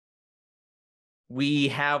we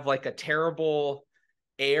have like a terrible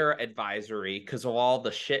air advisory because of all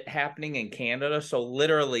the shit happening in Canada. So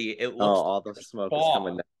literally it Oh, looks like all the there's smoke is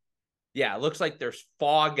coming fog. down. Yeah, it looks like there's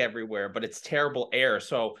fog everywhere, but it's terrible air.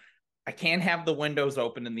 So I can't have the windows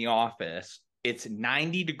open in the office. It's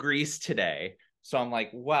 90 degrees today. So I'm like,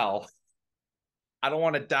 well, I don't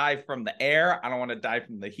want to die from the air. I don't want to die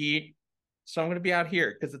from the heat. So I'm going to be out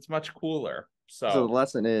here because it's much cooler. So So, the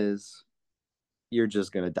lesson is you're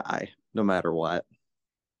just gonna die no matter what.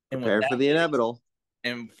 and with Prepare that, for the inevitable.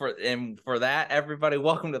 and for that, everybody,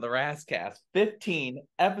 welcome to the RasssCast 15,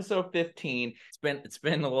 episode 15. It's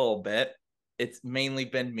been a little bit. It's mainly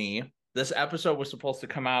been me. This episode was supposed to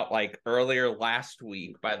come out like earlier last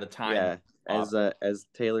week by the time Yeah, up. as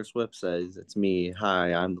Taylor Swift says, it's me.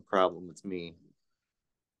 Hi, I'm the problem. It's me.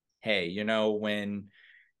 Hey, when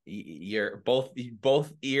your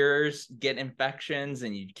both ears get infections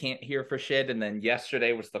and you can't hear for shit, and then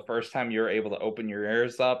yesterday was the first time you were able to open your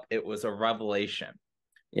ears up, it was a revelation.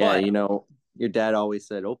 Yeah, But your dad always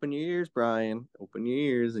said, "Open your ears, Brian. Open your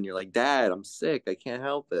ears." And you're like, "Dad, I'm sick. I can't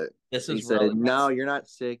help it." this He is said, really "No, you're not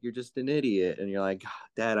sick. You're just an idiot." And you're like,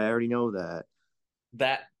 "Dad, I already know that."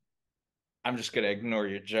 that I'm just gonna ignore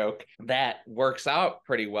your joke. That works out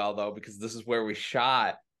pretty well though, because this is where we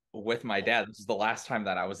shot with my dad. This is the last time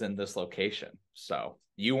that I was in this location. So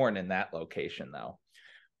you weren't in that location though.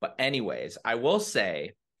 But anyways, I will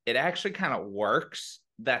say it actually kind of works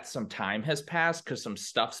that some time has passed because some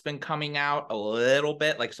stuff's been coming out a little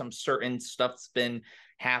bit, like some certain stuff's been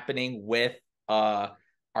happening with our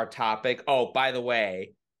topic. Oh, by the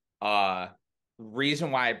way, uh reason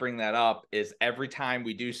why I bring that up is every time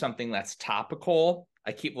we do something that's topical,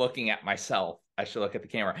 I keep looking at myself. I should look at the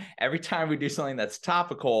camera. Every time we do something that's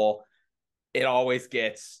topical, it always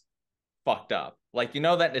gets fucked up. Like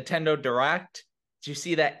that Nintendo Direct? Did you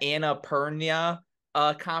see that Anna Pernia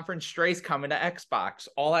conference Strays coming to Xbox?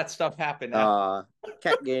 All that stuff happened after Uh,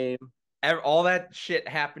 Cat game. all that shit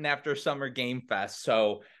happened after Summer Game Fest.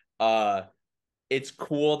 So uh it's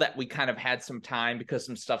cool that we kind of had some time because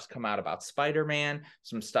some stuff's come out about Spider-Man.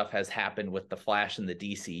 Some stuff has happened with the Flash and the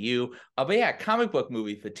DCU. But yeah, comic book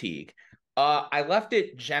movie fatigue. I left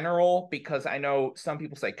it general because I know some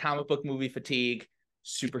people say comic book movie fatigue,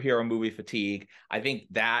 superhero movie fatigue. I think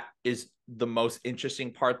that is the most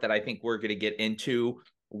interesting part that I think we're going to get into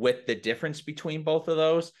with the difference between both of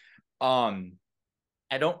those. Um,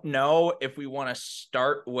 I don't know if we want to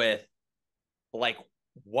start with like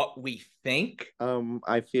what we think.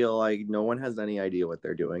 I feel like no one has any idea what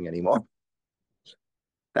they're doing anymore.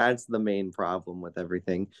 That's the main problem with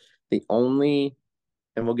everything. The only,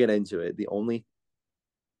 and we'll get into it, the only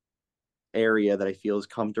area that I feel is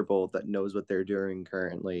comfortable that knows what they're doing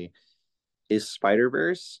currently is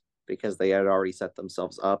Spider-Verse because they had already set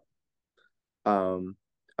themselves up. Um,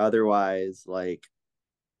 Otherwise, like,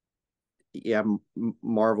 yeah,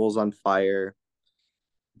 Marvel's on fire,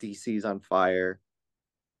 DC's on fire,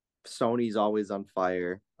 Sony's always on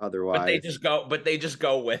fire. Otherwise, But they just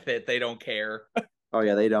go with it. They don't care. oh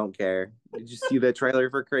yeah, they don't care. Did you see the trailer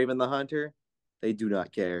for Craven the Hunter? They do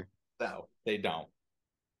not care. No, they don't.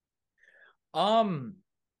 Um,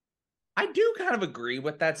 I do kind of agree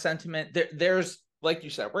with that sentiment. There's like you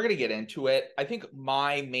said, we're gonna get into it. I think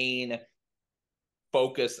my main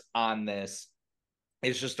focus on this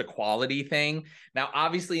is just a quality thing. Now,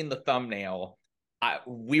 obviously, in the thumbnail,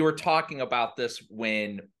 we were talking about this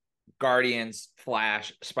when Guardians,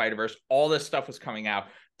 Flash, Spider Verse, all this stuff was coming out.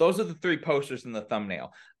 Those are the three posters in the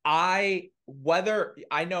thumbnail. Whether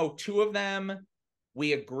I know two of them,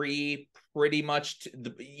 we agree pretty much,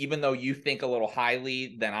 even though you think a little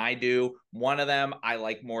highly than I do. One of them I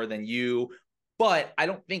like more than you, but I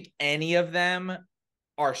don't think any of them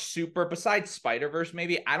are super, besides Spider-Verse,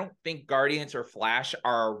 maybe. I don't think Guardians or Flash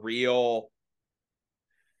are a real.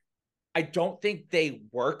 I don't think they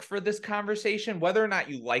work for this conversation, whether or not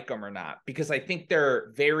you like them or not, because I think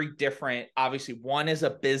they're very different. Obviously, one is a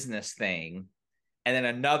business thing, and then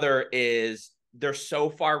another is they're so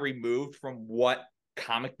far removed from what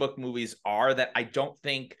comic book movies are that I don't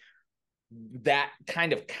think that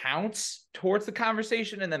kind of counts towards the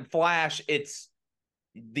conversation. And then Flash, it's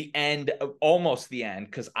the end, almost the end,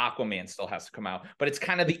 because Aquaman still has to come out, but it's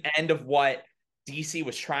kind of the end of what DC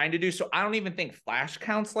was trying to do. So I don't even think Flash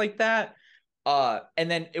counts like that. And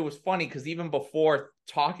then it was funny because even before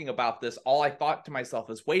talking about this, all I thought to myself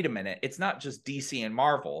is, wait a minute, it's not just DC and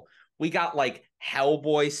Marvel. We got like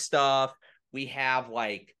Hellboy stuff. We have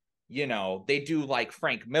like, they do like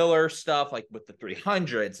Frank Miller stuff, like with the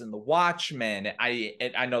 300s and the Watchmen.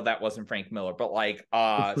 I know that wasn't Frank Miller, but like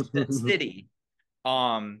City.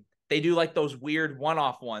 They do like those weird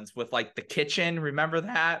one-off ones with like the kitchen. Remember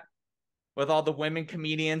that? with all the women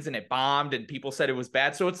comedians, and it bombed and people said it was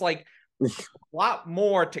bad. So it's like a lot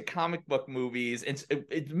more to comic book movies. It's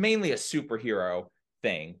mainly a superhero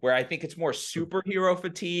thing where I think it's more superhero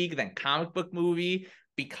fatigue than comic book movie,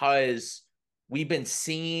 because we've been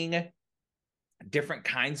seeing different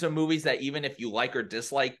kinds of movies that even if you like or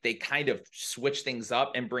dislike, they kind of switch things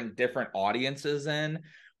up and bring different audiences in.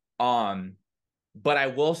 Um, but I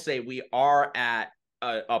will say we are at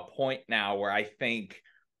a point now where I think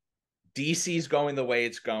DC's going the way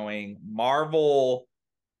it's going. Marvel,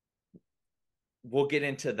 we'll get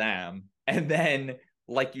into them. And then,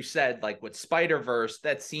 like you said, like with Spider-Verse,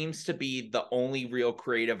 that seems to be the only real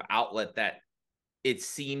creative outlet that it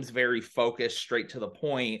seems very focused, straight to the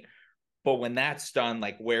point. But when that's done,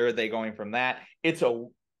 like, where are they going from that? It's a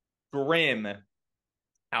grim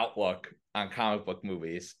outlook on comic book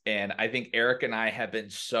movies. And I think Eric and I have been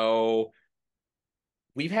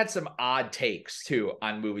we've had some odd takes too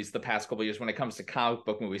on movies the past couple of years when it comes to comic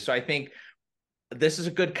book movies. So I think this is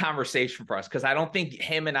a good conversation for us, because I don't think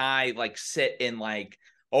him and I like sit in like,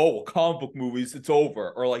 oh, well, comic book movies, it's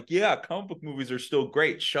over. Or like, yeah, comic book movies are still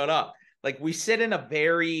great. Shut up. Like, we sit in a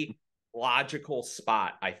very logical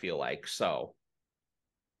spot, I feel like. So,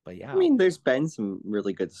 but yeah. I mean, there's been some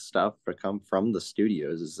really good stuff that come from the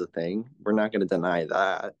studios, is the thing. We're not going to deny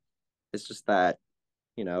that. It's just that,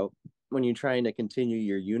 you know, when you're trying to continue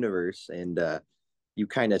your universe and you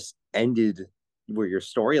kind of ended where your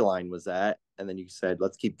storyline was at, and then you said,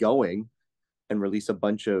 let's keep going and release a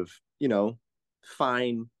bunch of, you know,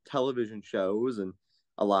 fine television shows and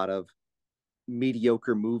a lot of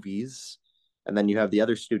mediocre movies. And then you have the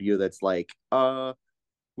other studio that's like,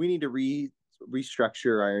 we need to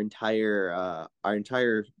restructure our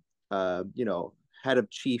entire you know, head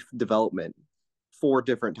of chief development 4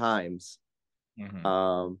 different times. Mm-hmm.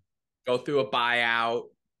 Um, Go through a buyout,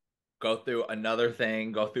 go through another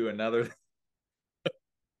thing, go through another.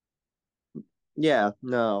 yeah,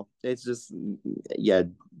 no, it's just, yeah.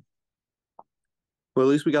 Well, at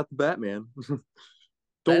least we got the Batman.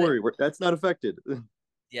 Don't That, worry, that's not affected.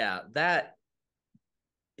 yeah, that,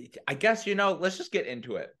 I guess, you know, let's just get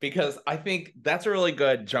into it, because I think that's a really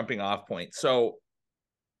good jumping off point. So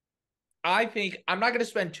I think I'm not going to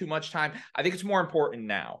spend too much time. I think it's more important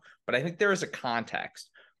now, but I think there is a context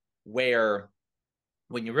where,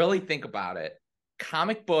 when you really think about it,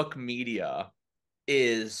 comic book media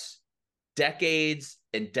is decades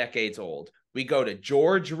and decades old. We go to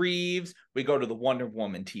George Reeves, we go to the Wonder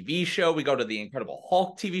Woman TV show, we go to the Incredible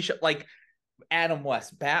Hulk TV show, like Adam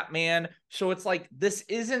West Batman. So it's like, this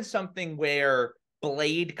isn't something where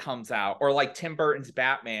Blade comes out or like Tim Burton's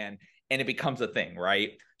Batman and it becomes a thing,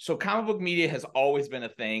 right? So comic book media has always been a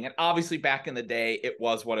thing. And obviously back in the day, it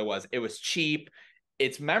was what it was. It was cheap,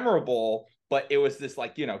 it's memorable, but it was this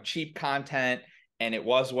like, you know, cheap content, and it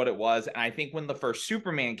was what it was. And I think when the first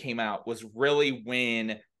Superman came out was really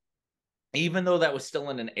when, even though that was still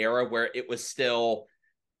in an era where it was still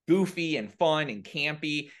goofy and fun and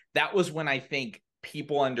campy, that was when I think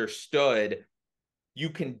people understood you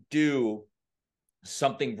can do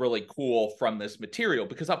something really cool from this material.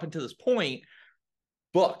 Because up until this point,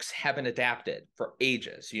 books haven't adapted for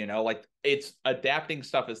ages, you know, like, it's adapting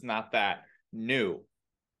stuff is not that new.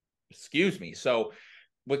 Excuse me. So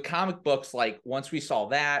with comic books, like, once we saw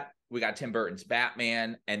that, we got Tim Burton's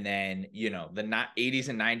Batman, and then, you know, the 80s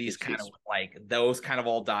and 90s kind of like those kind of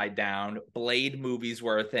all died down. Blade movies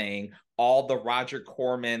were a thing. All the Roger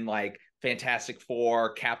Corman, like Fantastic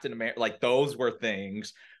Four, Captain America, like those were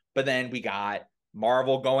things. But then we got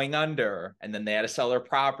Marvel going under, and then they had to sell their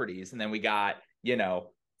properties. And then we got, you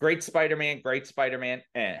know, great Spider-Man, great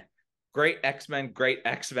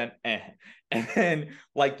X-Men, and then,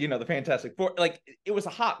 like, you know, the Fantastic Four. Like, it was a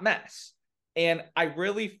hot mess. And I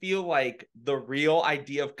really feel like the real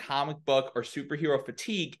idea of comic book or superhero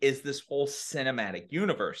fatigue is this whole cinematic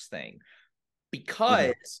universe thing.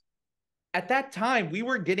 Because at that time, we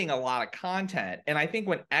were getting a lot of content. And I think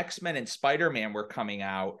when X-Men and Spider-Man were coming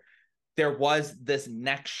out, there was this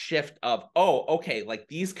next shift of, oh, okay, like,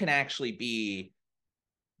 these can actually be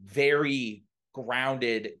very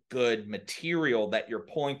grounded, good material that you're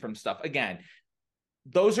pulling from stuff. Again,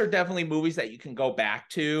 those are definitely movies that you can go back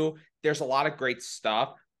to. There's a lot of great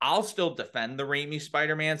stuff. I'll still defend the Raimi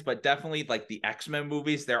Spider-Mans, but definitely, like, the X-Men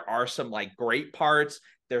movies, there are some like great parts.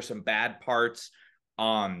 There's some bad parts.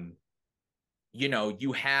 You know,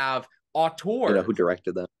 you have auteurs. You know who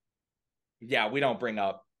directed them? Yeah, we don't bring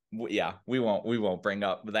up. Yeah, we won't bring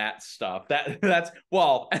up that stuff. That's,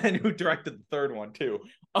 well, and who directed the third one too.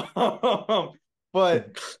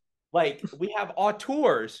 But like, we have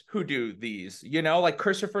auteurs who do these, you know, like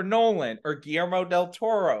Christopher Nolan or Guillermo del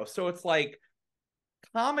Toro. So it's like,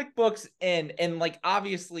 comic books and like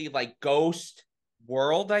obviously like Ghost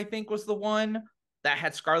World, I think was the one that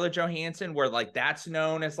had Scarlett Johansson, where like that's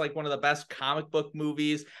known as like one of the best comic book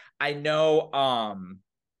movies. I know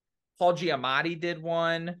Paul Giamatti did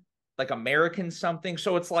one, like American something.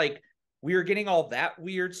 So it's like we were getting all that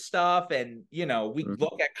weird stuff. And, you know, we Mhm.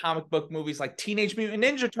 look at comic book movies like Teenage Mutant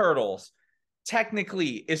Ninja Turtles,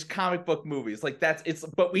 technically is comic book movies. Like that's it's,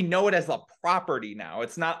 but we know it as a property now.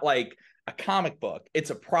 It's not like a comic book,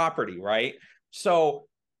 it's a property, right? So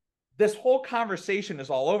this whole conversation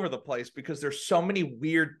is all over the place because there's so many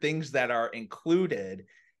weird things that are included,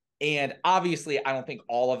 and obviously I don't think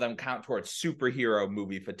all of them count towards superhero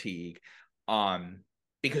movie fatigue, um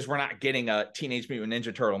because we're not getting a Teenage Mutant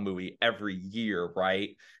Ninja Turtle movie every year,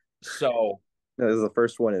 right? So This is the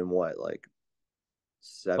first one in what, like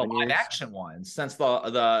the 7 years? action ones since the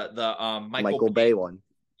Michael Michael Bay, Bay one.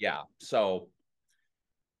 yeah. So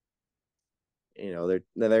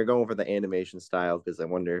They're going for the animation style because I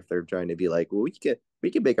wonder if they're trying to be like, well, we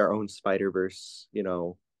could make our own Spider Verse,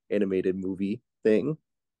 animated movie thing.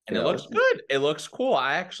 and You it know, looks good, it looks cool.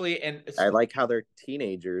 I actually, and it's I like how they're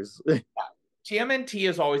teenagers. TMNT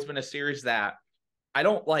has always been a series that I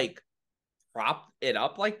don't like prop it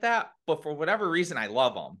up like that, but for whatever reason, I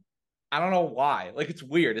love them. I don't know why. Like it's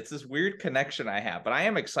weird. It's this weird connection I have, but I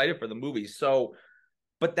am excited for the movie. So,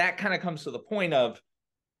 but that kind of comes to the point of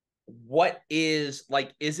what is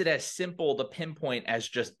like, is it as simple to pinpoint as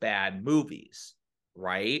just bad movies,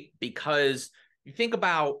 right? Because you think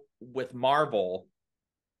about with Marvel,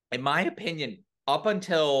 in my opinion, up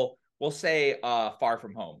until we'll say Far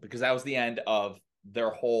From Home, because that was the end of their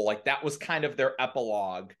whole, like that was kind of their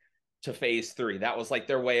epilogue to phase three. That was like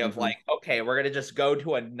their way of Hmm. like, okay, we're gonna just go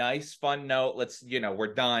to a nice fun note. Let's,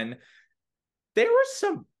 we're done. There were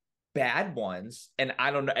some bad ones, and I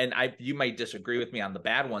don't know, and I you might disagree with me on the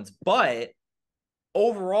bad ones, but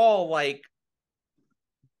overall, like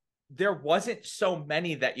there wasn't so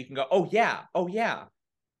many that you can go, oh yeah, oh yeah.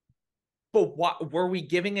 But what were we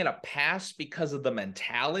giving it a pass because of the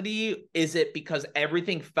mentality? Is it because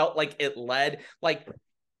everything felt like it led? Like,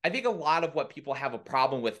 I think a lot of what people have a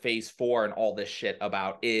problem with phase four and all this shit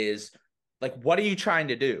about is like, what are you trying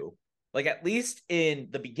to do? Like, at least in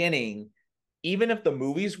the beginning, even if the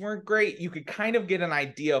movies weren't great, you could kind of get an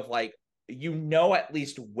idea of like, at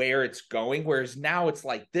least where it's going. Whereas now it's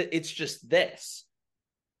like, it's just this.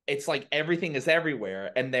 It's like everything is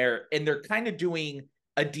everywhere, and they're kind of doing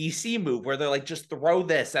a DC move where they're like, just throw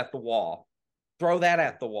this at the wall, throw that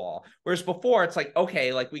at the wall. Whereas before, it's like,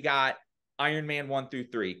 okay, like we got Iron Man 1 through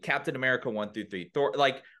 3, Captain America 1 through 3, Thor,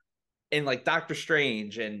 like, and like Doctor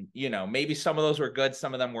Strange, and maybe some of those were good,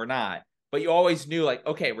 some of them were not. But you always knew, like,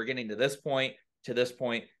 okay, we're getting to this point, to this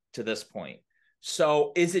point, to this point.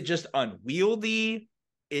 So is it just unwieldy?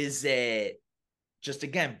 Is it just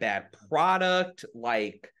again bad product?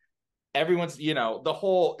 Like everyone's, the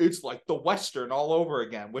whole, it's like the Western all over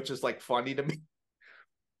again, which is like funny to me.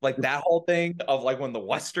 Like that whole thing of like when the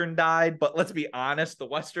Western died. But let's be honest, the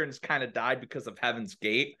Westerns kind of died because of Heaven's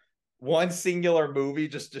Gate. One singular movie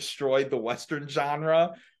just destroyed the Western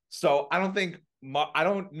genre. So I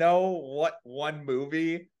don't know what one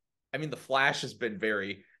movie. I mean, The Flash has been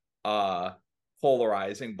very uh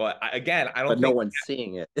polarizing, but again, I don't But no think, one's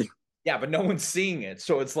seeing it. yeah, but no one's seeing it.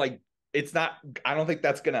 So it's like it's not, I don't think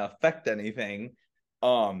that's gonna affect anything.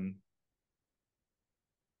 Um,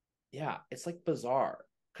 yeah, it's like bizarre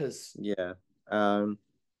because Yeah. Um,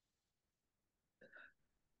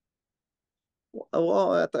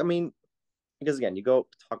 well, I mean, because again, you go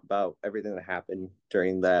talk about everything that happened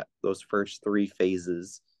during those first three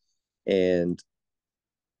phases, and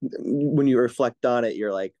when you reflect on it,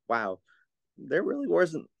 you're like, wow, there really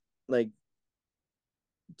wasn't like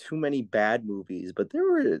too many bad movies, but there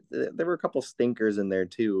were a couple stinkers in there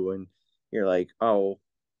too, and you're like, oh,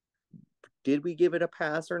 did we give it a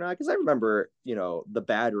pass or not? Because I remember, the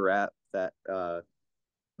bad rap that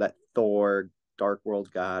Thor Dark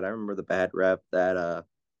World got. I remember the bad rep that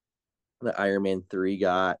Iron Man 3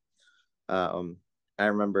 got. Um, I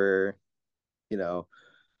remember, you know,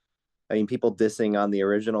 I mean, people dissing on the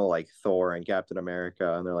original like Thor and Captain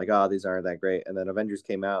America, and they're like, "Oh, these aren't that great." And then Avengers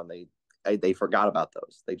came out, and they forgot about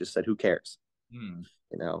those. They just said, "Who cares?" hmm.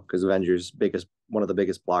 Because Avengers biggest one of the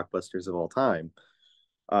biggest blockbusters of all time.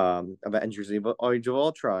 Avengers Age of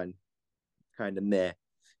Ultron, kind of meh,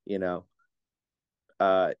 you know.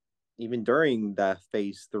 Uh, Even during that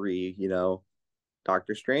Phase 3,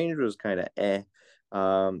 Doctor Strange was kind of eh.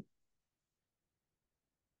 Um,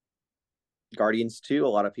 Guardians 2, a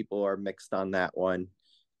lot of people are mixed on that one.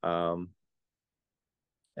 Um,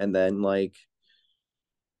 and then like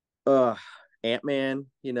uh Ant-Man,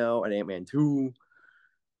 and Ant-Man 2.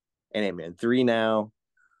 and Ant-Man 3 now.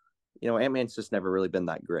 Ant-Man's just never really been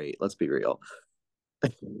that great. Let's be real.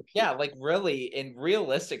 Yeah, like really, in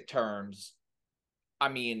realistic terms, I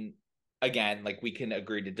mean, again, like we can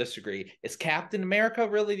agree to disagree. Is Captain America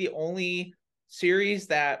really the only series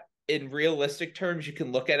that, in realistic terms, you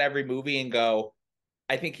can look at every movie and go,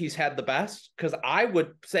 I think he's had the best? Because I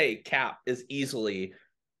would say Cap is easily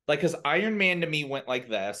like, because Iron Man to me went like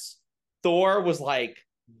this, Thor was like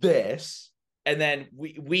this, and then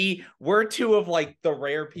we're two of like the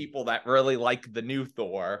rare people that really like the new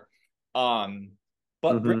Thor. Um,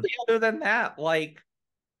 but Mm-hmm. really, other than that, like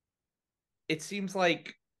it seems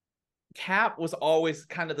like Cap was always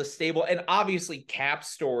kind of the stable, and obviously Cap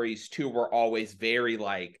stories too were always very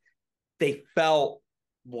like they felt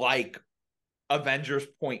like Avengers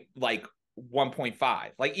point like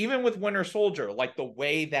 1.5. Like even with Winter Soldier, like the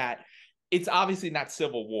way that it's obviously not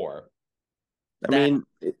Civil War. I That mean,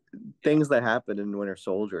 things that happened in Winter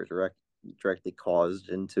Soldier directly caused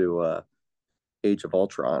into Age of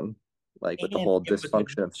Ultron, like with the and whole it was a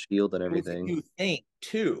dysfunction of Shield and it was a everything. new thing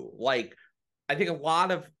too. Like I think a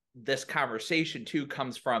lot of this conversation too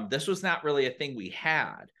comes from this was not really a thing we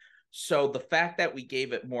had. So the fact that we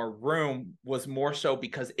gave it more room was more so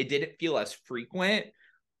because it didn't feel as frequent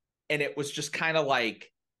and it was just kind of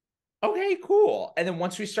like okay, cool. And then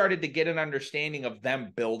once we started to get an understanding of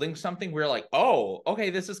them building something, we are like, oh, okay,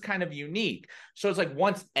 this is kind of unique. So it's like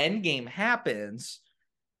once Endgame happens,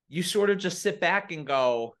 you sort of just sit back and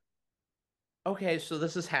go, okay, so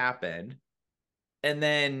this has happened. And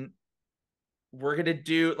then we're gonna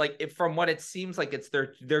do like if from what it seems like it's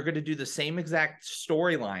they're gonna do the same exact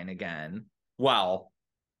storyline again. Well,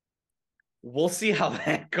 we'll see how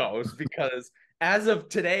that goes because as of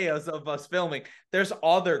today, as of us filming, there's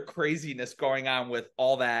other craziness going on with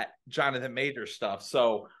all that Jonathan Major stuff.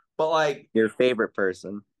 So, but like, Your favorite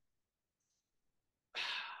person.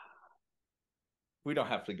 we don't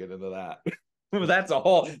have to get into that.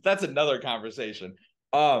 That's another conversation.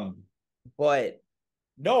 But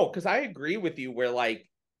no, because I agree with you where like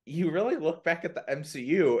you really look back at the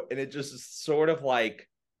MCU and it just is sort of like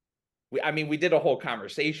we did a whole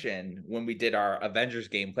conversation when we did our Avengers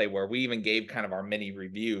gameplay where we even gave kind of our mini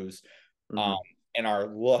reviews um, Mm-hmm. and our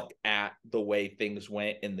look at the way things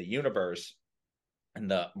went in the universe, in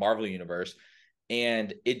the Marvel universe.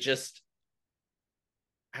 And it just,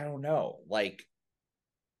 I don't know. Like,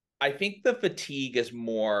 I think the fatigue is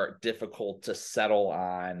more difficult to settle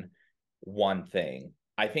on one thing.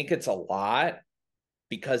 I think it's a lot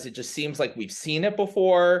because it just seems like we've seen it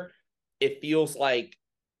before. It feels like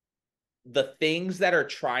the things that are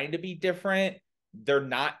trying to be different, they're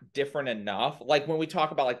not different enough. Like when we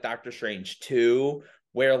talk about like Doctor Strange 2,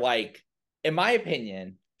 where like, in my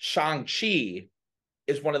opinion, Shang-Chi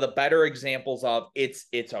is one of the better examples of it's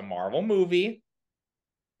a Marvel movie.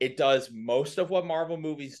 It does most of what Marvel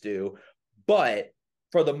movies do, but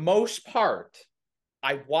for the most part,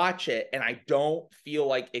 I watch it and I don't feel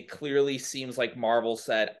like it clearly seems like Marvel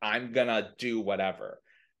said, I'm gonna do whatever.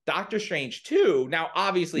 Doctor Strange 2, now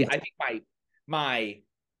obviously I think my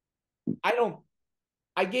I don't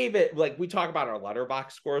I gave it like we talk about our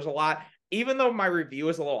letterbox scores a lot. Even though my review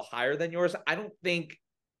is a little higher than yours, I don't think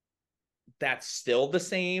that's still the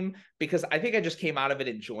same because I think I just came out of it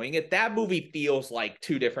enjoying it. That movie feels like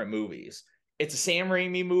two different movies. It's a Sam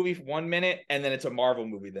Raimi movie for 1 minute, and then it's a Marvel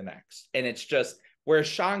movie the next. And it's just whereas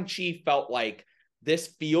Shang-Chi felt like this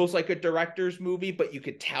feels like a director's movie, but you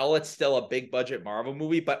could tell it's still a big budget Marvel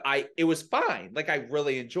movie. But it was fine. Like I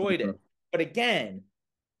really enjoyed Mm-hmm. it. But again,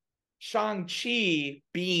 Shang-Chi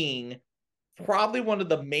being probably one of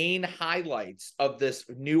the main highlights of this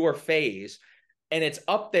newer phase. And it's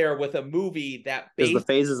up there with a movie that Because the based,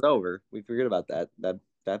 phase is over. We forget about that.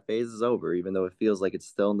 That phase is over, even though it feels like it's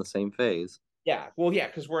still in the same phase. yeah, well, yeah,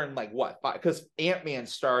 because we're in like what, five? Because Ant-Man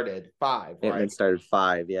started five, right? Ant-Man started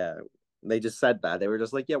 5, yeah. They just said that. They were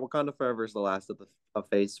just like, yeah, Wakanda Forever is the last of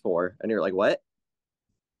phase 4. And you're like, what?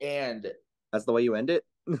 And That's the way you end it?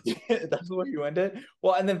 that's where you ended.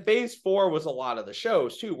 Well, and then phase four was a lot of the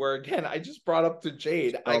shows too, where again, I just brought up to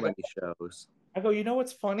Jade. So many shows. You know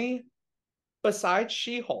what's funny? Besides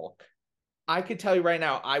She-Hulk, I could tell you right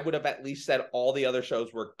now, I would have at least said all the other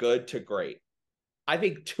shows were good to great. I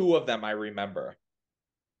think two of them I remember,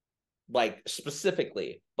 like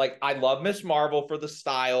specifically. Like I love Miss Marvel for the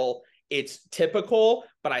style. It's typical,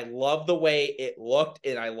 but I love the way it looked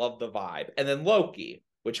and I love the vibe. And then Loki,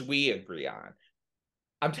 which we agree on.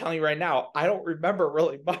 I'm telling you right now, I don't remember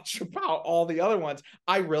really much about all the other ones.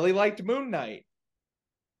 I really liked Moon Knight.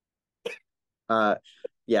 Uh,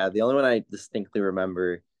 yeah, the only one I distinctly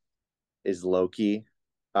remember is Loki.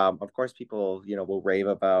 Of course, people will rave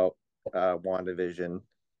about WandaVision,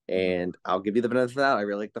 and I'll give you the benefit of the doubt. I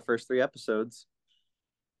really like the first 3 episodes.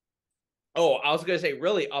 Oh, I was gonna say,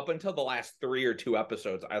 really, up until the last 3 or 2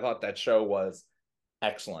 episodes, I thought that show was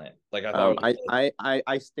excellent. Like I thought it was really...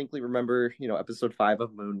 I distinctly remember, episode 5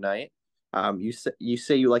 of Moon Knight. You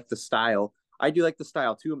say you like the style. I do like the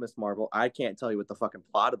style too, Miss Marvel. I can't tell you what the fucking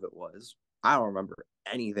plot of it was. I don't remember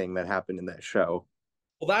anything that happened in that show.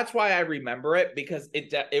 Well, that's why I remember it, because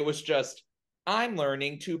it was just, I'm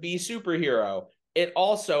learning to be superhero. It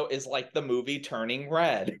also is like the movie Turning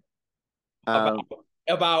Red, about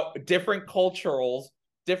Um, different cultures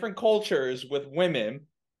with women.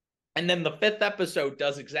 And then the 5th episode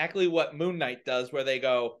does exactly what Moon Knight does, where they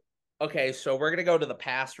go, okay, so we're gonna go to the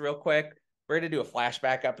past real quick. We're gonna do a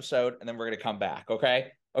flashback episode, and then we're gonna come back.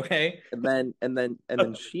 Okay, okay. and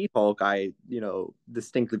then She-Hulk, I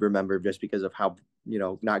distinctly remember just because of how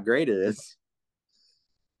not great it is.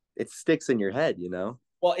 It sticks in your head.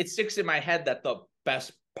 Well, it sticks in my head that the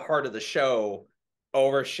best part of the show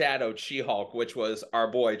overshadowed She-Hulk, which was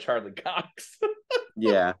our boy Charlie Cox.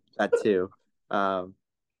 Yeah, that too. Um,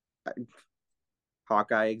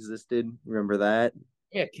 Hawkeye existed. Remember that?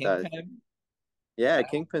 Yeah, Uh, Kingpin. yeah,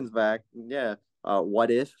 Kingpin's back. Yeah.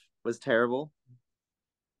 What If was terrible.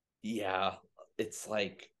 Yeah, it's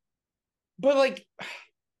like, but like,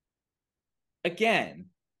 again,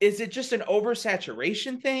 is it just an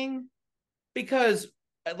oversaturation thing? Because,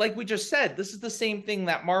 like we just said, this is the same thing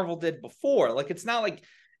that Marvel did before. Like, it's not like,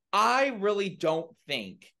 I really don't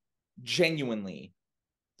think, genuinely,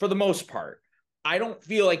 for the most part, I don't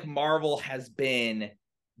feel like Marvel has been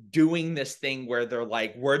doing this thing where they're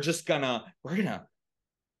like, we're gonna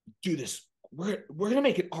do this. We're gonna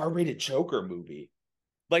make an R-rated Joker movie.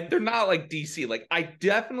 Like, they're not like DC. Like, I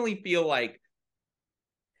definitely feel like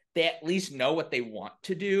they at least know what they want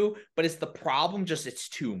to do, but it's the problem just it's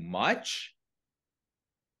too much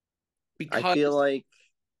I because... feel like,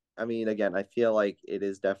 I mean, again, I feel like it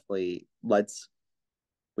is definitely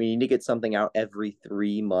we need to get something out every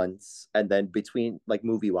 3 months, and then between, like,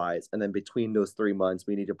 movie wise, and then between those 3 months,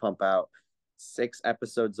 we need to pump out 6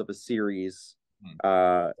 episodes of a series.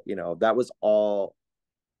 That was all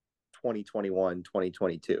 2021,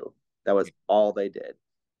 2022. That was all they did.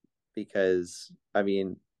 Because, I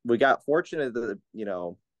mean, we got fortunate that,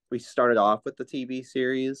 we started off with the TV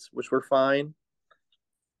series, which were fine.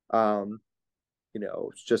 Um,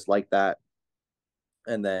 it's just like that.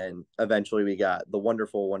 And then eventually we got the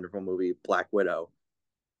wonderful, wonderful movie Black Widow,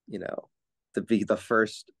 you know, to be the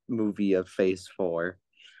first movie of Phase 4.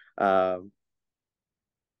 Um,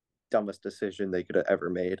 Dumbest decision they could have ever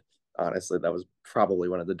made. Honestly, that was probably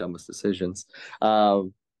one of the dumbest decisions. But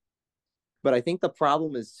I think the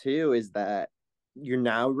problem is that you're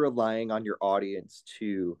now relying on your audience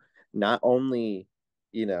to not only,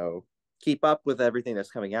 you know, keep up with everything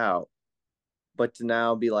that's coming out, but to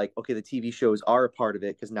now be like, okay, the TV shows are a part of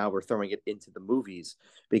it because now we're throwing it into the movies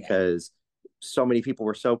Yeah, because so many people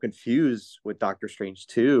were so confused with Doctor Strange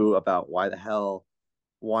 2 about why the hell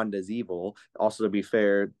Wanda's evil. Also, to be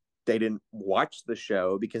fair, they didn't watch the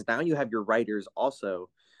show because now you have your writers also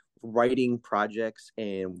writing projects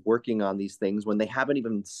and working on these things when they haven't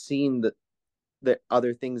even seen the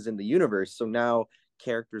other things in the universe. So now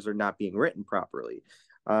characters are not being written properly.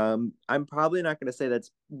 I'm probably not going to say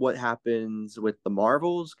that's what happens with the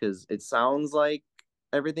Marvels because it sounds like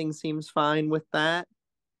everything seems fine with that.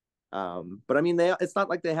 But I mean, it's not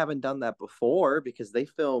like they haven't done that before because they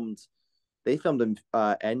filmed an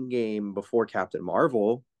Endgame before Captain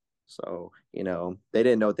Marvel, so they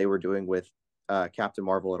didn't know what they were doing with Captain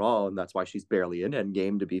Marvel at all, and that's why she's barely in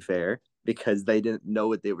Endgame. To be fair, because they didn't know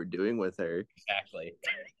what they were doing with her. exactly.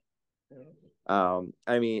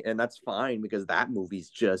 I mean, and that's fine because that movie's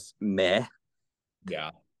just meh.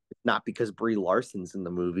 Yeah. Not because Brie Larson's in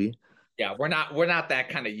the movie. Yeah, we're not that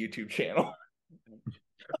kind of YouTube channel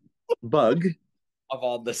Bug. of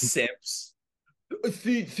all the simps.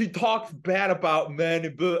 She talks bad about men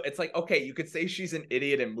and boo. It's like, okay, you could say she's an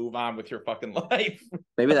idiot and move on with your fucking life.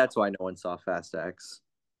 Maybe that's why no one saw Fast X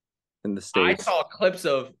in the I States. saw clips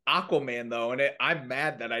of Aquaman though, and I'm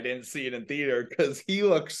mad that I didn't see it in theater because he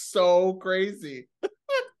looks so crazy.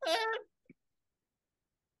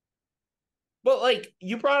 But like,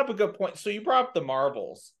 you brought up a good point. So you brought up the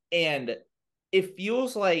Marvels, and it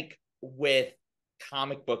feels like with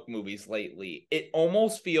comic book movies lately, it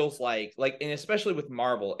almost feels like, and especially with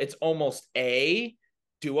Marvel, it's almost A,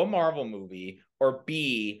 do a Marvel movie, or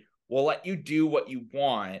B, we'll let you do what you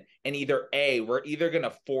want. And either A, we're either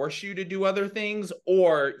gonna force you to do other things,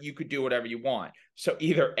 or you could do whatever you want. So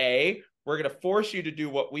either A, we're gonna force you to do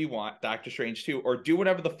what we want, Doctor Strange 2, or do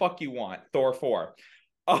whatever the fuck you want, Thor 4.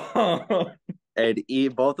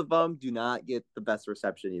 and both of them do not get the best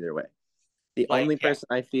reception either way. The Like, only yeah, person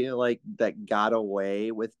I feel like that got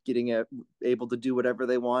away with able to do whatever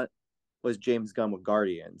they want was James Gunn with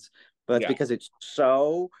Guardians, but that's yeah. because it's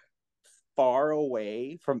so far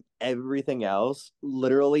away from everything else,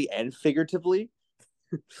 literally and figuratively,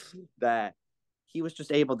 that he was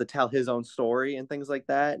just able to tell his own story and things like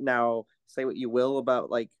that. Now, say what you will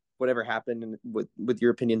about like whatever happened with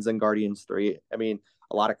your opinions on Guardians 3. I mean,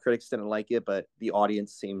 a lot of critics didn't like it, but the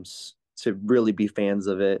audience seems to really be fans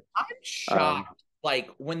of it. I'm Um, shocked. Like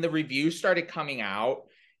when the reviews started coming out,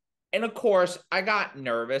 and of course, I got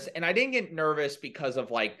nervous, and I didn't get nervous because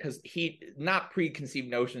of like, because he not preconceived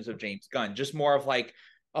notions of James Gunn, just more of like,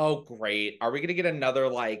 oh, great, are we gonna get another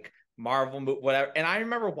like Marvel movie, whatever? And I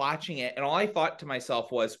remember watching it, and all I thought to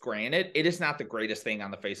myself was, granted, it is not the greatest thing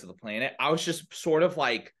on the face of the planet. I was just sort of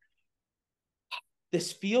like,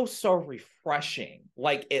 this feels so refreshing.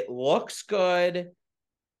 Like it looks good.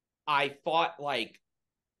 I thought like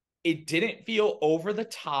it didn't feel over the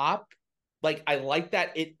top. Like I like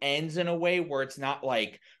that it ends in a way where it's not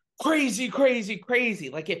like crazy, crazy, crazy.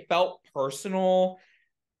 Like it felt personal.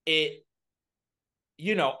 It,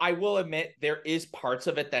 I will admit there is parts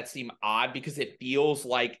of it that seem odd because it feels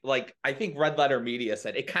like I think Red Letter Media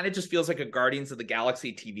said it kind of just feels like a Guardians of the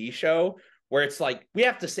Galaxy TV show where it's like we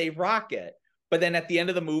have to save Rocket. But then at the end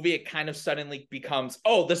of the movie, it kind of suddenly becomes,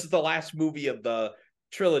 oh, this is the last movie of the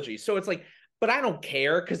trilogy. So it's like, but I don't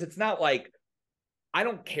care because it's not like I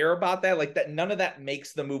don't care about that. Like that, none of that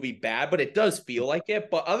makes the movie bad, but it does feel like it.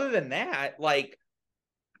 But other than that, like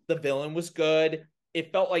the villain was good.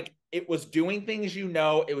 It felt like it was doing things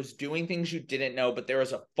it was doing things you didn't know, but there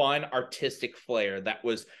was a fun artistic flair that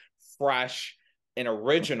was fresh and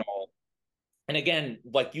original. And again,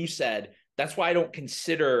 like you said, that's why I don't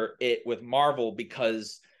consider it with Marvel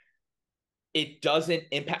because it doesn't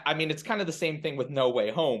impact. I mean, it's kind of the same thing with No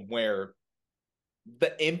Way Home, where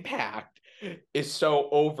the impact is so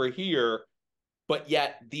over here, but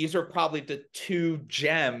yet these are probably the two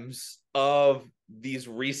gems of these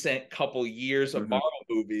recent couple years of mhm. Marvel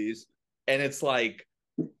movies. And it's like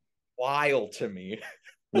wild to me.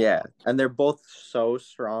 Yeah, and they're both so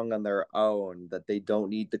strong on their own that they don't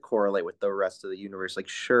need to correlate with the rest of the universe. Like,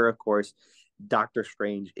 sure, of course, Doctor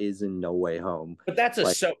Strange is in No Way Home. Like,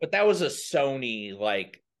 But that was a Sony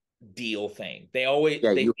like deal thing. They always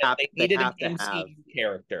yeah, they you said have they they needed an have to have MCU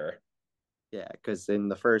character. yeah, because in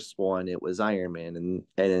the first one it was Iron Man, and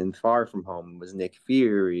in Far From Home it was Nick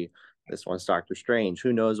Fury. This one's Doctor Strange.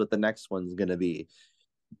 Who knows what the next one's gonna be?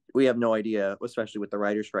 We have no idea, especially with the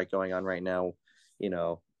writer strike going on right now. You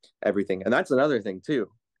know everything, and that's another thing too,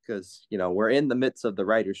 because we're in the midst of the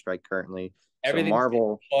writer strike currently. So Everything's been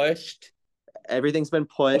Marvel, pushed. everything's been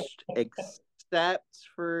pushed except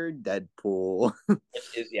for Deadpool, Which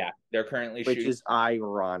is yeah, they're currently which shooting. is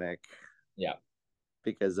ironic Yeah.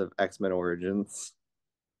 because of X-Men Origins.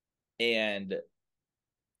 And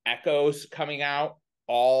Echoes coming out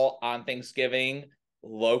all on Thanksgiving.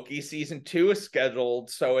 Loki season 2 is scheduled,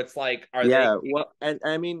 so it's like, are they? Yeah, well, and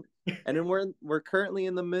I mean, and then we're currently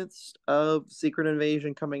in the midst of Secret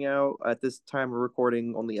Invasion coming out. At this time of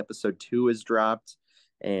recording, only episode 2 is dropped,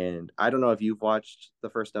 and I don't know if you've watched the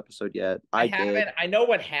first episode yet. I I did. haven't. I know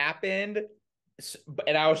what happened,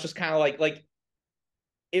 and I was just kind of like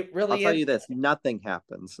it I'll really tell is. you this: nothing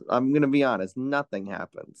happens. I'm gonna be honest, nothing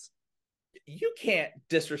happens. You can't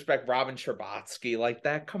disrespect Robin Scherbatsky like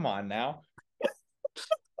that. Come on now.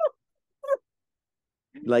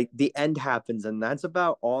 Like the end happens, and that's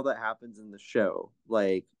about all that happens in the show.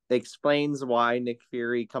 Like explains why Nick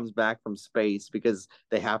Fury comes back from space because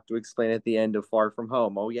they have to explain at the end of Far From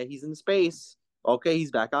Home. Oh yeah, he's in space. Okay,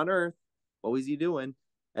 he's back on Earth. What was he doing?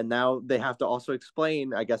 And now they have to also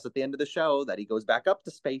explain, I guess, at the end of the show that he goes back up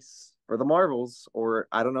to space for the Marvels. Or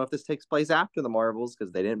I don't know if this takes place after the Marvels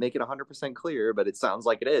because they didn't make it 100% clear, but it sounds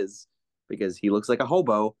like it is because he looks like a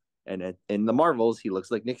hobo, and in the Marvels he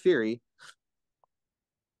looks like Nick Fury.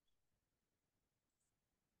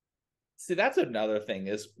 See, that's another thing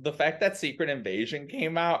is the fact that Secret Invasion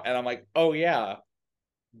came out, and I'm like, oh yeah,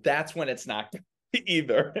 that's when it's not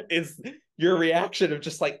either. Is your reaction of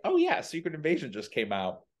just like, oh yeah, Secret Invasion just came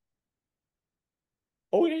out.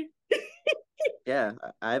 Okay. Yeah,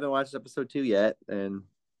 I haven't watched episode 2 yet, and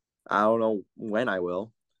I don't know when I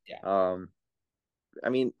will. Yeah. Um, I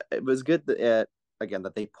mean, it was good that again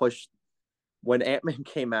that they pushed when Ant-Man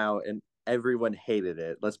came out and everyone hated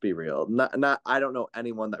it. Let's be real. Not I don't know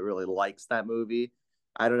anyone that really likes that movie.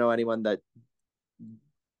 I don't know anyone that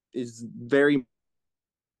is very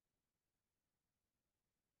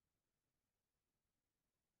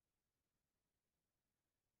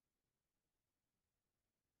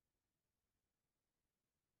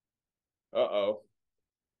Uh-oh.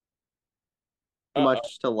 Too Uh-oh.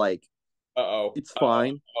 much to like. Uh-oh. It's Uh-oh.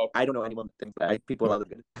 fine. I don't know anyone that thinks that. People love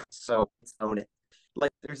it. So it's own it.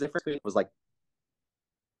 Like there's a difference between it was like,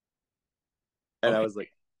 and I Okay. was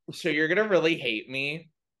like, So you're gonna really hate me.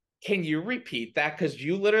 Can you repeat that? Because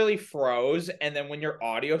you literally froze, and then when your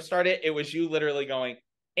audio started, it was you literally going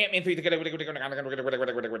Ant-Man 3.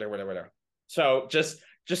 So just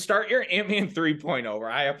start your Ant-Man 3.0, or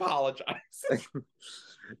I apologize.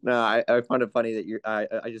 no, I found it funny that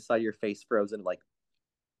I just saw your face frozen like,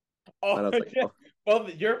 and Oh I was like, yeah. oh. Well,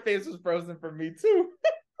 your face was frozen for me too.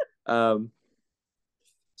 Um,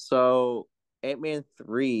 so Ant-Man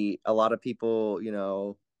 3, a lot of people,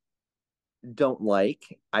 don't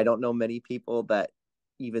like. I don't know many people that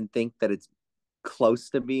even think that it's close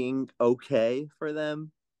to being okay for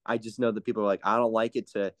them. I just know that people are like, I don't like it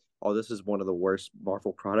to, oh, this is one of the worst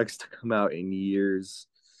Marvel products to come out in years.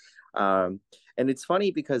 And it's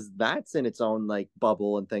funny because that's in its own like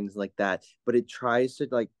bubble and things like that, but it tries to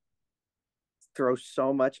like throw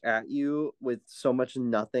so much at you with so much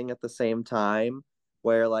nothing at the same time,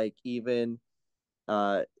 where like even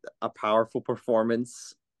uh, a powerful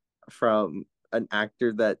performance from an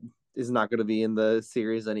actor that is not going to be in the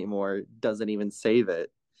series anymore doesn't even save it.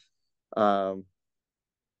 Um,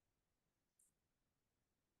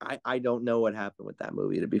 I don't know what happened with that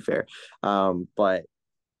movie, to be fair. But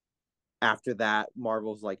after that,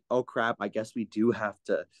 Marvel's like, oh crap, I guess we do have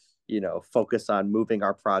to, focus on moving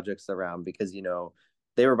our projects around because,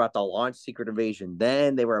 they were about to launch Secret Invasion.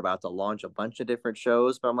 Then they were about to launch a bunch of different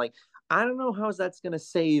shows. But I'm like, I don't know how that's going to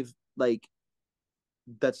save like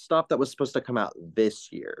that stuff that was supposed to come out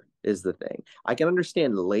this year is the thing. I can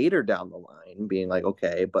understand later down the line being like,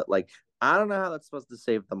 okay, but like, I don't know how that's supposed to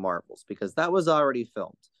save the Marvels because that was already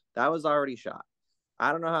filmed. That was already shot.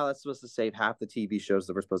 I don't know how that's supposed to save half the TV shows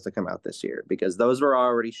that were supposed to come out this year because those were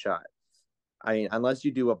already shot. I mean, unless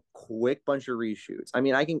you do a quick bunch of reshoots. I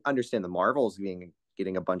mean, I can understand the Marvels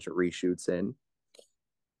getting a bunch of reshoots in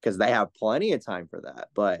because they have plenty of time for that.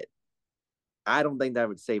 But I don't think that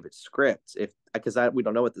would save its script if because we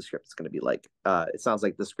don't know what the script is going to be like. It sounds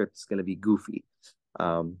like the script is going to be goofy,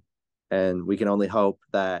 um, and we can only hope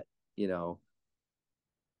that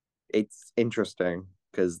it's interesting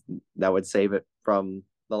because that would save it from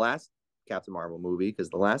the last Captain Marvel movie because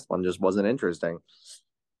the last one just wasn't interesting.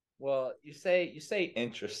 Well, you say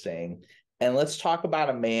interesting, and let's talk about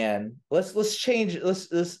a man. Let's change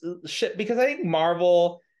let's shit because I think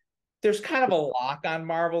Marvel. There's kind of a lock on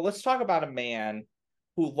Marvel. Let's talk about a man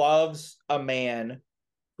who loves a man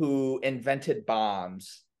who invented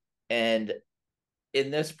bombs, and in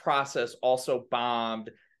this process also bombed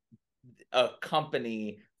a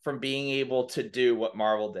company from being able to do what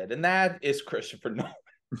Marvel did, and that is Christopher Nolan.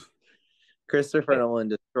 Christopher Nolan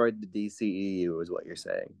destroyed the DCEU, is what you're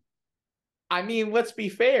saying. I mean, let's be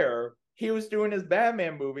fair. He was doing his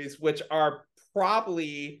Batman movies, which are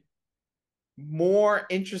probably more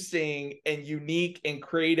interesting and unique and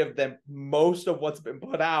creative than most of what's been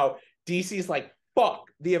put out. DC's like,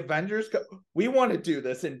 fuck, the Avengers, we want to do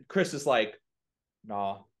this. And Chris is like,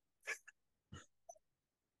 nah.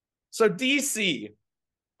 So DC,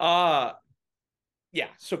 uh, yeah.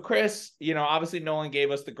 So Chris, obviously Nolan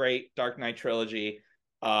gave us the great Dark Knight trilogy.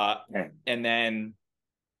 And then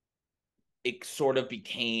it sort of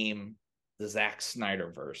became the Zack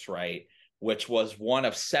Snyder verse, right? Which was one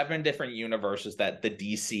of 7 different universes that the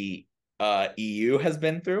DC EU has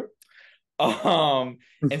been through. And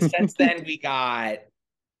since then we got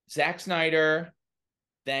Zack Snyder.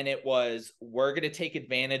 Then it was we're going to take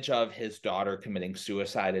advantage of his daughter committing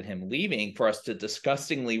suicide and him leaving for us to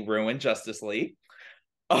disgustingly ruin Justice League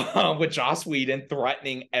with Joss Whedon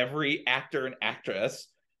threatening every actor and actress.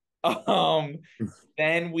 Um,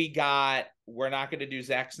 then we got we're not going to do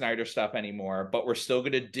Zack Snyder stuff anymore, but we're still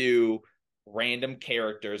going to do random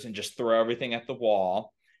characters and just throw everything at the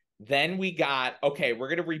wall. Then we got okay,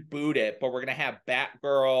 we're going to reboot it, but we're going to have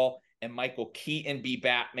Batgirl and Michael Keaton be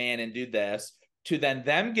Batman and do this. To then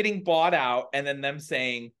them getting bought out and then them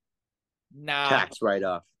saying, nah, Tax write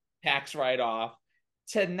off. tax write off.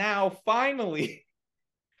 To now finally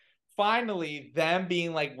them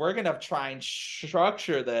being like, we're going to try and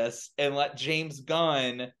structure this and let James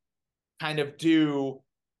Gunn kind of do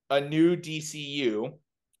a new DCU.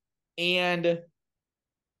 And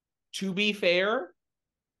to be fair,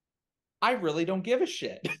 I really don't give a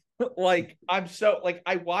shit. Like,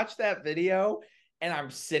 I watched that video and I'm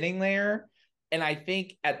sitting there. And I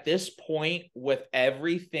think at this point, with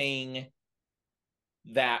everything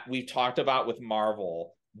that we've talked about with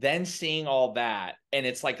Marvel, then seeing all that, and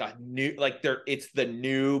it's like a new, like it's the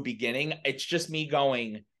new beginning. It's just me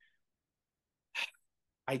going,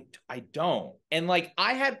 I don't. And like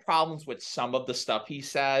I had problems with some of the stuff he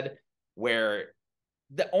said where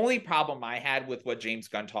the only problem I had with what James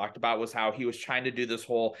Gunn talked about was how he was trying to do this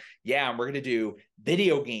whole, yeah, and we're going to do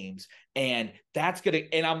video games and that's going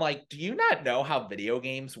to, and I'm like, do you not know how video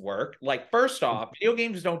games work? Like, first off, video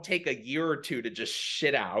games don't take a year or two to just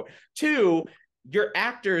shit out. Two, your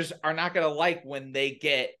actors are not going to like when they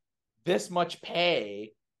get this much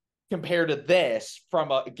pay compared to this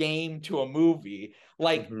from a game to a movie.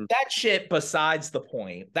 Like that shit besides the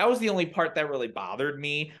point. That was the only part that really bothered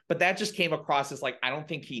me, but that just came across as like I don't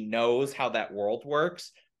think he knows how that world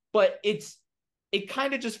works. But it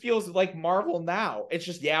kind of just feels like Marvel now. It's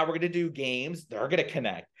just, yeah, we're going to do games, they're going to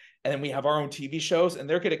connect. And then we have our own TV shows and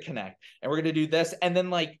they're going to connect. And we're going to do this and then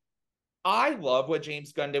like I love what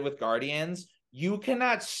James Gunn did with Guardians. You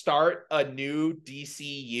cannot start a new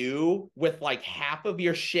DCU with like half of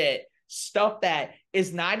your shit stuff that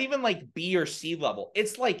is not even like B or C level.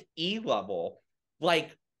 It's like E level.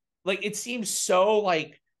 Like it seems so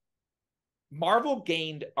like Marvel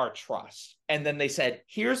gained our trust. And then they said,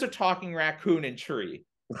 here's a talking raccoon and tree.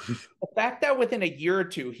 The fact that within a year or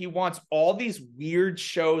two, he wants all these weird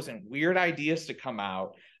shows and weird ideas to come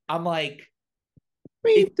out. I'm like, I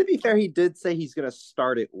mean, to be fair, he did say he's going to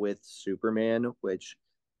start it with Superman, which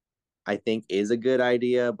I think is a good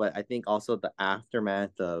idea. But I think also the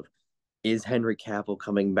aftermath of, is Henry Cavill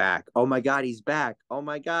coming back? Oh my God, he's back. Oh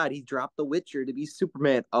my God, he dropped The Witcher to be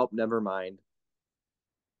Superman. Oh, never mind.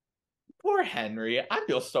 poor Henry. I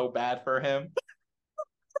feel so bad for him.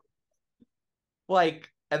 Like,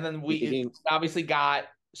 and then we Thinking, obviously got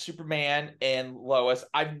Superman and Lois.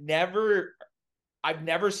 I've never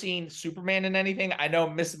seen Superman in anything. I know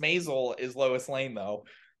Miss Maisel is Lois Lane though.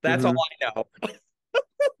 That's all I know.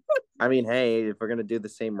 I mean, hey, if we're gonna do the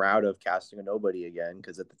same route of casting a nobody again,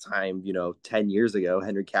 because at the time, 10 years ago,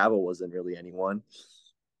 Henry Cavill wasn't really anyone,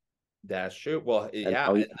 That's true. Well, and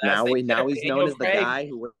yeah, as now they we said, now he's known Daniel as the Craig. guy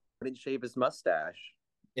who wouldn't shave his mustache.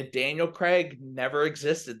 If Daniel Craig never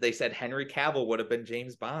existed, they said Henry Cavill would have been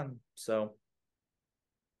James Bond. So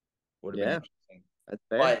would have been Yeah, interesting. that's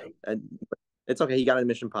fair. But And it's okay. He got a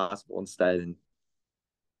Mission Possible instead, and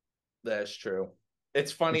that's true.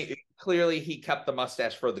 It's funny. Clearly, he kept the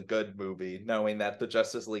mustache for the good movie, knowing that the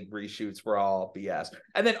Justice League reshoots were all BS.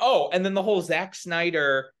 And then the whole Zack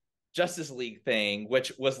Snyder Justice League thing,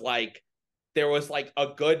 which was like, there was like a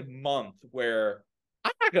good month where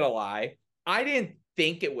I'm not gonna lie, I didn't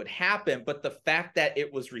think it would happen, but the fact that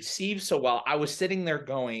it was received so well, I was sitting there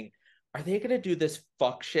going, are they going to do this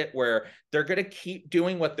fuck shit where they're going to keep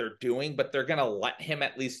doing what they're doing, but they're going to let him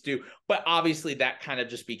at least do? But obviously, that kind of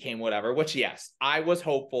just became whatever, which, yes, I was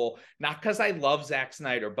hopeful, not because I love Zack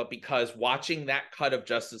Snyder, but because watching that cut of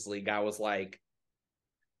Justice League, I was like,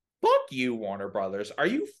 fuck you, Warner Brothers. Are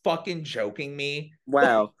you fucking joking me?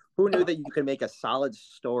 wow, who knew that you could make a solid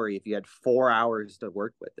story if you had 4 hours to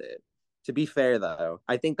work with it? To be fair, though,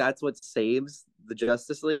 I think that's what saves the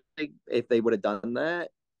Justice League if they would have done that,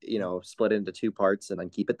 split into two parts and then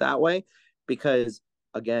keep it that way. Because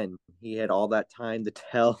again, he had all that time to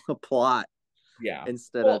tell a plot Yeah.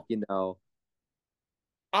 instead of, Well,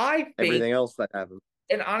 I think everything else that happened.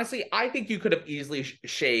 and honestly, I think you could have easily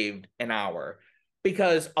shaved an hour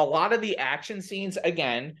because a lot of the action scenes,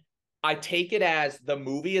 again, I take it as the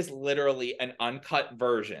movie is literally an uncut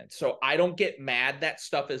version. So I don't get mad that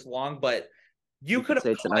stuff is long, but you You could could have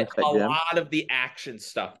say it's an cut a uncut gem. lot of the action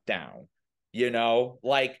stuff down.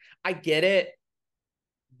 Like I get it.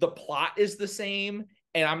 The plot is the same.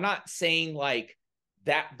 And I'm not saying like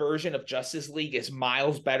that version of Justice League is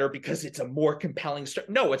miles better because it's a more compelling story.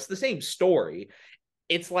 No, it's the same story.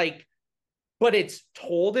 It's like, but it's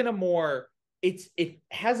told in a more, it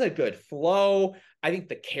has a good flow. I think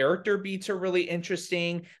the character beats are really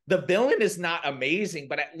interesting. The villain is not amazing,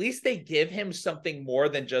 but at least they give him something more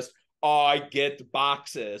than just, oh, I get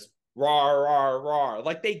boxes, rah rah rah.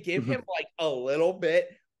 Like they give him like a little bit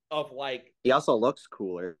of like, He also looks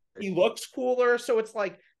cooler. he looks cooler. So it's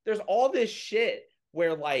like there's all this shit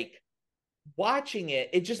where like watching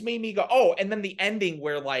it, it just made me go, oh, and then the ending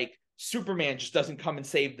where like Superman just doesn't come and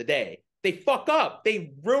save the day. They fuck up,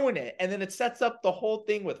 they ruin it, and then it sets up the whole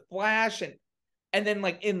thing with Flash and then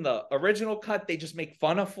like in the original cut, they just make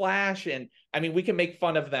fun of Flash, and I mean we can make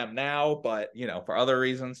fun of them now, but for other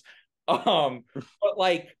reasons. But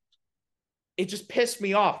like it just pissed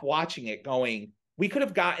me off watching it going, we could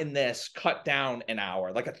have gotten this cut down an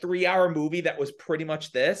hour, like a 3-hour movie that was pretty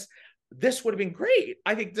much this. This would have been great.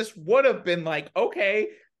 I think this would have been like, okay,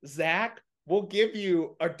 Zach, we'll give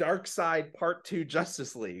you a Dark Side Part 2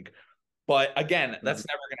 Justice League. But again, that's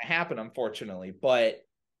never going to happen, unfortunately. But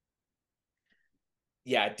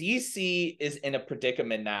yeah, DC is in a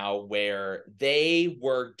predicament now where they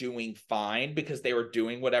were doing fine because they were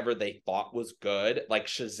doing whatever they thought was good, like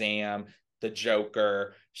Shazam, the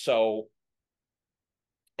Joker. So,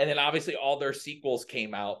 and then obviously all their sequels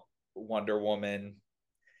came out, Wonder Woman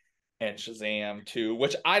and Shazam 2,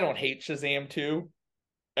 which I don't hate Shazam 2.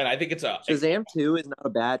 And I think it's a Shazam 2 is not a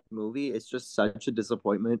bad movie. It's just such a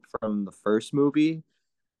disappointment from the first movie,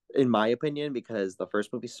 in my opinion, because the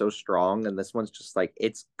first movie's so strong and this one's just like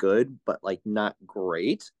it's good, but like not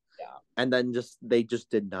great. yeah. And then just they just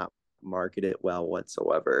did not market it well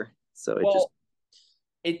whatsoever. So it just Well,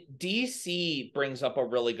 it DC brings up a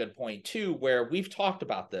really good point too, where we've talked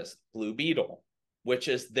about this Blue Beetle, which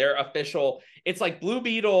is their official. It's like Blue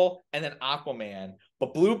Beetle and then Aquaman,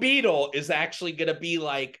 but Blue Beetle is actually going to be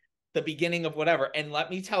like the beginning of whatever. And let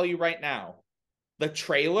me tell you right now, the no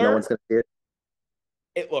trailer, one's gonna see it.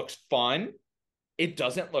 it looks fun. It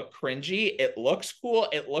doesn't look cringy. It looks cool.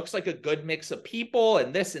 It looks like a good mix of people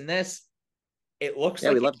and this and this. It looks Yeah,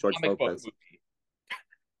 like we a love George comic book Lopez. movie.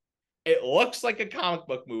 It looks like a comic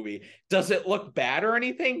book movie. Does it look bad or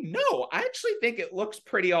anything? No, I actually think it looks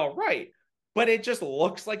pretty all right, but it just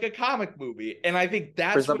looks like a comic movie. And I think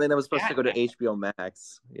For that's what something that was supposed to at go to now. HBO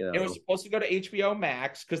Max, you It was know. supposed to go to HBO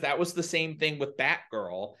Max because that was the same thing with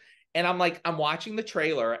Batgirl. And I'm like, I'm watching the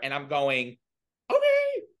trailer and I'm going,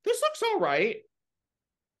 okay, this looks all right.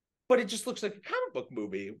 But it just looks like a comic book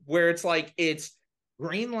movie where it's like, it's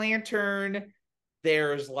Green Lantern,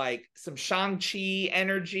 there's like some Shang-Chi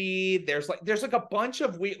energy. There's like a bunch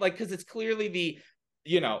of weird, like, because it's clearly the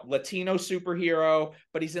Latino superhero,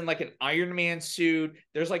 but he's in like an Iron Man suit.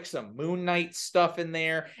 There's like some Moon Knight stuff in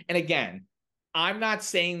there. And again, I'm not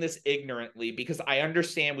saying this ignorantly because I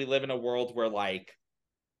understand we live in a world where like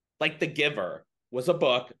The Giver was a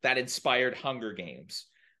book that inspired Hunger Games.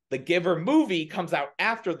 The Giver movie comes out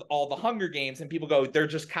after all the Hunger Games, and people go, they're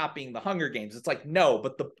just copying the Hunger Games. It's like, no,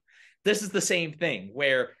 but this is the same thing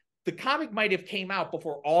where the comic might have came out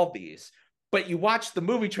before all these, but you watch the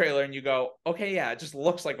movie trailer and you go, okay, yeah, it just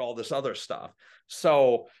looks like all this other stuff.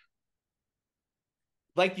 So,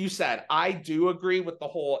 like you said, I do agree with the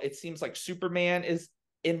whole, it seems like Superman is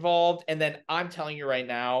involved. And then I'm telling you right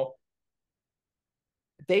now,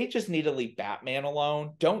 they just need to leave Batman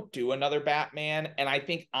alone. Don't do another Batman. And I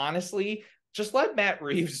think honestly, just let Matt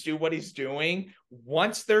Reeves do what he's doing.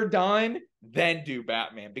 Once they're done, then do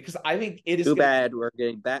Batman because I think it is Too going to be. bad we're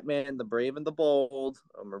getting Batman, the Brave and the Bold.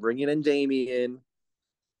 We're bringing in Damian.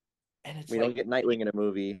 And it's We don't like, get Nightwing in a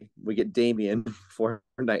movie. We get Damian for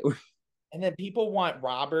Nightwing. and then people want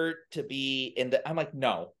Robert to be in the. I'm like,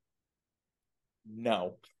 no,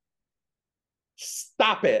 no,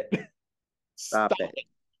 stop it, Stop stop it.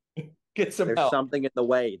 it, get some There's help, something in the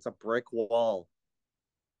way. It's a brick wall.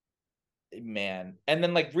 man. And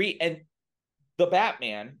then and the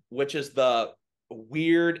Batman, which is the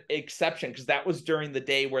weird exception because that was during the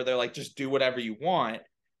day where they're like, just do whatever you want.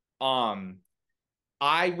 Um,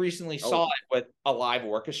 I recently Oh, saw it with a live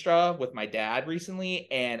orchestra with my dad recently,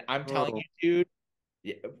 and I'm telling oh. you,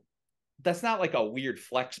 dude, that's not like a weird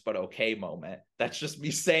flex but okay moment. That's just me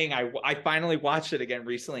saying I finally watched it again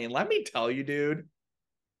recently, and let me tell you, dude,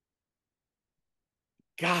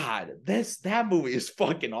 God, that movie is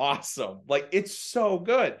fucking awesome. Like it's so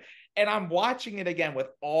good. And I'm watching it again with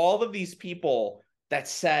all of these people that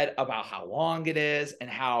said about how long it is and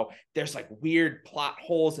how there's like weird plot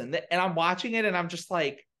holes in it. And I'm watching it and I'm just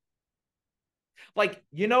like,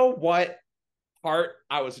 you know what part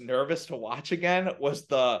I was nervous to watch again was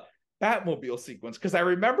the Batmobile sequence. Cause I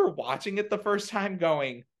remember watching it the first time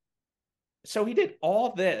going, so he did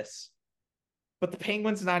all this but the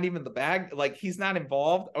Penguin's not even the bag. Like he's not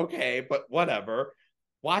involved. Okay, but whatever.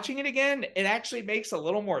 Watching it again, it actually makes a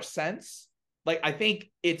little more sense. Like I think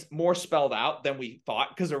it's more spelled out than we thought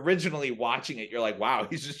because originally watching it, you're like, wow,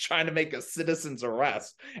 he's just trying to make a citizen's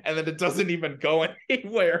arrest, and then it doesn't even go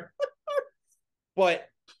anywhere. But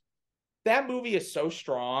that movie is so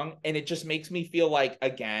strong, and it just makes me feel like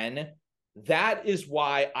again that is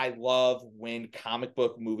why I love when comic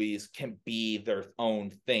book movies can be their own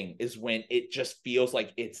thing is when it just feels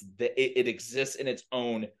like it exists in its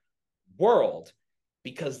own world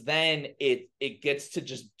because then it gets to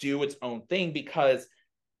just do its own thing because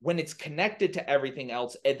when it's connected to everything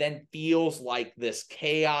else it then feels like this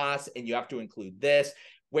chaos and you have to include this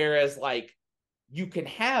whereas like you can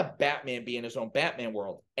have Batman be in his own Batman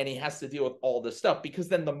world and he has to deal with all this stuff because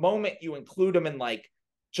then the moment you include him in like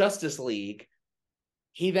Justice League,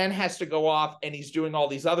 he then has to go off and he's doing all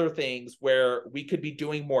these other things where we could be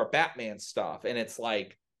doing more Batman stuff. And it's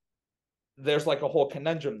like, there's like a whole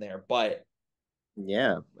conundrum there. But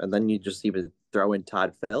yeah. And then you just even throw in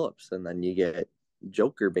Todd Phillips, and then you get.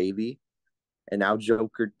 Joker, baby. And now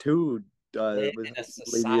Joker 2 Live with in a Lady of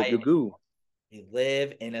society. Goo. We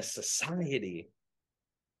live in a society.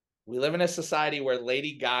 We live in a society where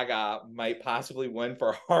Lady Gaga might possibly win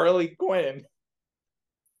for Harley Quinn.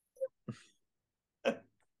 But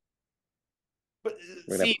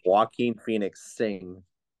We're gonna have see, Joaquin Phoenix sing.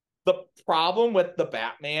 the problem with the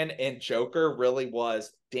Batman and Joker really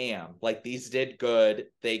was, damn, like these did good.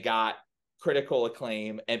 They got critical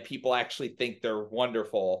acclaim and people actually think they're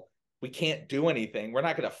wonderful. We can't do anything. We're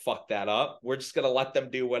not going to fuck that up. We're just going to let them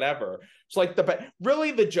do whatever. It's like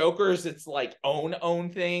really the Joker's, it's like own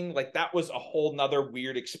thing. Like that was a whole nother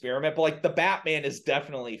weird experiment. But like the Batman is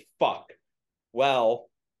definitely fuck. Well,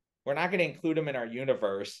 we're not going to include him in our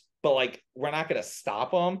universe, but like we're not going to stop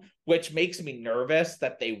them, which makes me nervous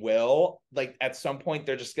that they will. Like at some point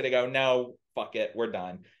they're just going to go, no, fuck it, we're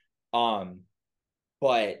done.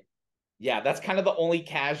 But yeah, that's kind of the only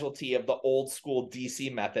casualty of the old school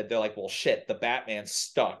DC method. They're like, well, shit, the Batman's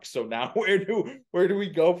stuck. So now where do we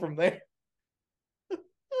go from there?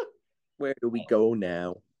 Where do we go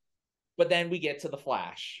now? But then we get to the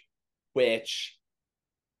Flash, which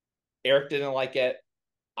Eric didn't like it.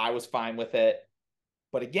 I was fine with it.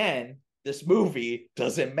 But again, this movie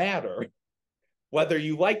doesn't matter. Whether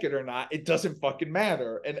you like it or not, it doesn't fucking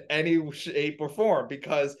matter in any shape or form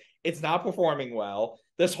because it's not performing well.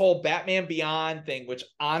 This whole Batman Beyond thing, which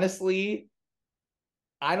honestly,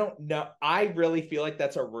 I don't know. I really feel like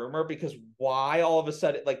that's a rumor because why all of a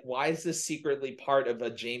sudden, like, why is this secretly part of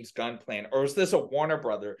a James Gunn plan? Or is this a Warner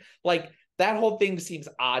Brother? Like, that whole thing seems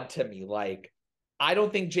odd to me. Like, I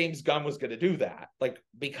don't think James Gunn was going to do that. Like,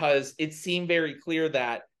 because it seemed very clear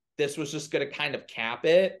that this was just going to kind of cap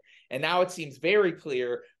it. And now it seems very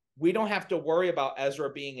clear we don't have to worry about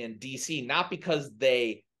Ezra being in DC, not because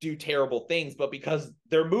they do terrible things, but because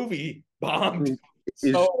their movie bombed.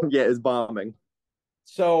 Is bombing.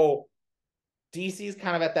 So DC's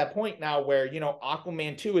kind of at that point now where,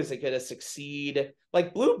 Aquaman 2 is going to succeed.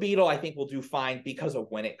 Like Blue Beetle, I think will do fine because of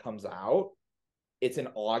when it comes out. It's in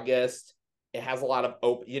August. It has a lot of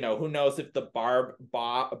open, who knows if the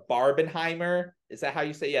Barbenheimer, is that how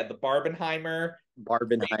you say? Yeah, the Barbenheimer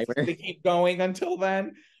Barbenheimer. to keep going until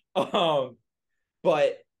then.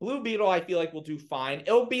 But Blue Beetle, I feel like will do fine.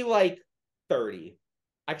 It'll be like 30.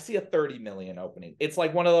 I can see a 30 million opening. It's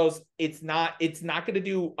like one of those, it's not going to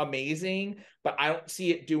do amazing, but I don't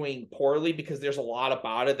see it doing poorly because there's a lot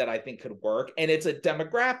about it that I think could work. And it's a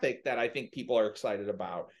demographic that I think people are excited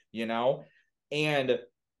about, And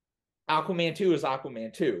Aquaman 2 is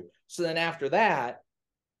Aquaman 2. So then after that,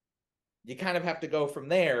 you kind of have to go from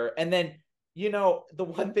there. And then, the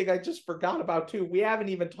one thing I just forgot about too, we haven't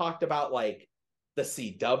even talked about like the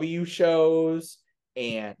CW shows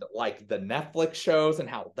and like the Netflix shows and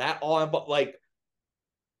how that all, but like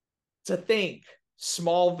to think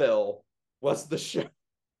Smallville was the show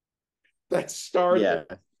that started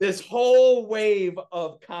this whole wave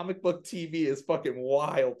of comic book TV is fucking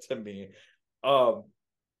wild to me.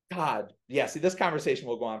 God, yeah. See, this conversation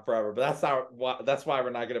will go on forever, but that's why we're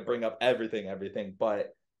not going to bring up everything.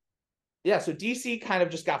 But yeah, so DC kind of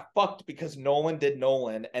just got fucked because Nolan did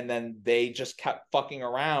Nolan, and then they just kept fucking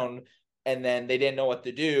around, and then they didn't know what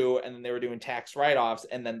to do, and then they were doing tax write-offs,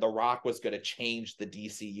 and then The Rock was going to change the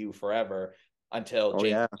DCU forever until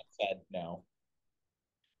James said no.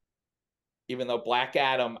 Even though Black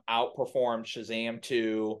Adam outperformed Shazam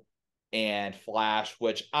 2 and Flash,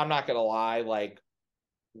 which I'm not going to lie, like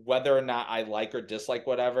whether or not I like or dislike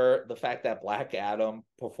whatever, the fact that Black Adam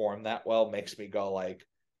performed that well makes me go like,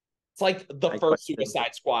 it's like the first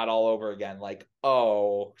Suicide Squad all over again. Like,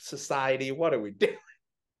 oh, society, what are we doing?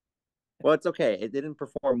 Well, it's okay. It didn't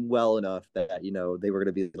perform well enough that, they were going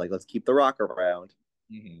to be like, let's keep The Rock around.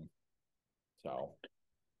 Mm-hmm. So,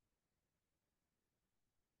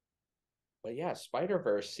 but yeah,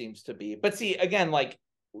 Spider-Verse seems to be, but see, again, like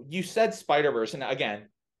you said Spider-Verse, and again,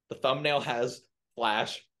 the thumbnail has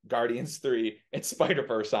Flash, Guardians 3, and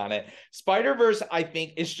Spider-Verse on it. Spider-Verse, I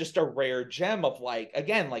think, is just a rare gem of like,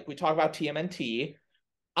 again, like we talk about TMNT.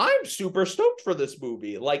 I'm super stoked for this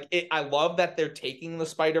movie. Like, I love that they're taking the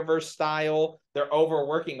Spider-Verse style. They're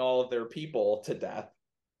overworking all of their people to death,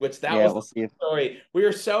 which was we'll see. Story. We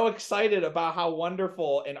were so excited about how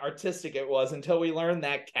wonderful and artistic it was until we learned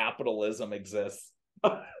that capitalism exists.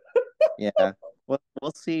 Yeah.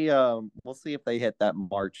 We'll see. We'll see if they hit that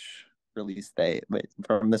March release date. But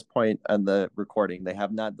from this point on the recording, they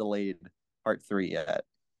have not delayed part 3 yet.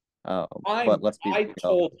 But let's be. I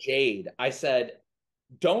told Jade, I said,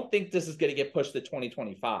 don't think this is going to get pushed to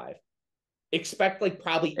 2025. Expect like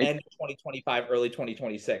probably end of 2025, early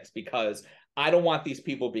 2026, because I don't want these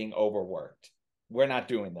people being overworked. we're not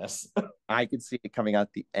doing this. I could see it coming out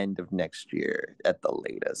the end of next year at the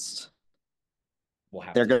latest. We'll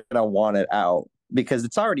have They're to. gonna want it out because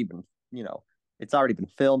it's already been, it's already been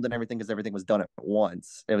filmed and everything because everything was done at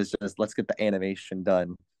once. It was just let's get the animation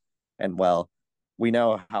done. And well, we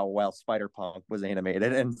know how well Spider-Punk was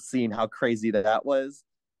animated and seeing how crazy that was.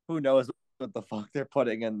 Who knows what the fuck they're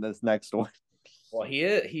putting in this next one? Well,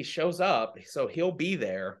 he shows up, so he'll be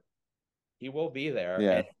there. He will be there,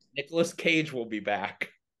 Yeah, and Nicolas Cage will be back.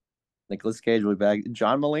 Nicolas Cage will be back.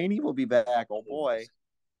 John Mulaney will be back. Oh boy.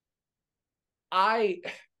 I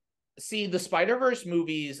see the Spider-Verse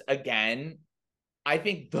movies again. I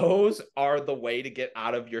think those are the way to get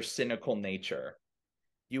out of your cynical nature.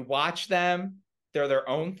 You watch them, they're their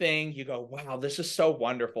own thing. You go, wow, this is so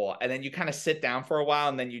wonderful. And then you kind of sit down for a while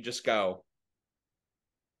and then you just go,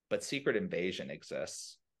 but Secret Invasion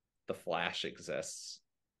exists. The Flash exists.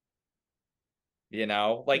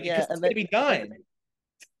 Like, because Yeah, it's going to be done.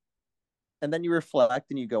 and then you reflect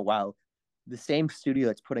and you go, wow, the same studio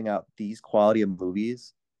that's putting out these quality of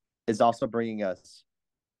movies is also bringing us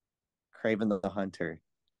Craven the Hunter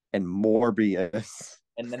and Morbius.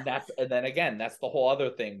 And then again, that's the whole other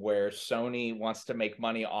thing where Sony wants to make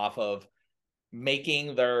money off of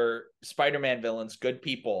making their Spider-Man villains good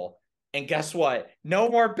people. And guess what? No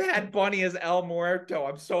more Bad Bunny as El Muerto.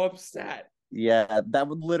 I'm so upset. Yeah, that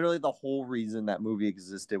was literally the whole reason that movie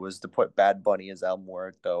existed was to put Bad Bunny as El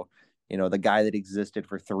Muerto, the guy that existed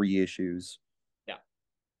for 3 issues. Yeah.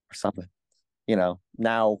 Or something.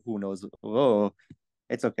 Now who knows? Oh,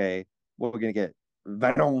 it's okay. We're gonna get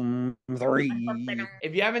Venom 3.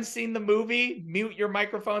 If you haven't seen the movie, mute your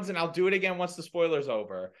microphones and I'll do it again once the spoiler's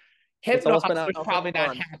over. It's Hypno almost been House out is for a probably not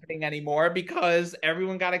month. happening anymore because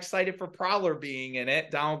everyone got excited for Prowler being in it,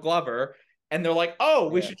 Donald Glover, and they're like, "Oh,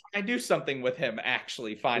 we Yeah. should try and do something with him."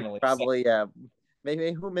 Actually, finally, Probably, yeah.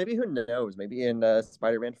 Maybe who knows? Maybe in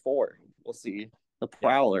Spider-Man 4. We'll see the yeah.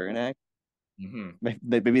 Prowler and act. Mm-hmm.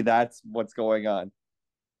 Maybe that's what's going on.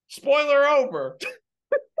 Spoiler over.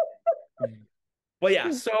 But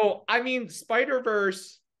yeah, so I mean, Spider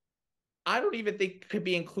Verse. I don't even think could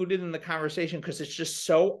be included in the conversation because it's just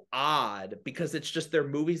so odd because it's just their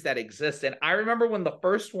movies that exist. And I remember when the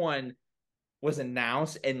first one was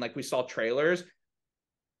announced and like we saw trailers,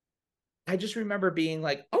 I just remember being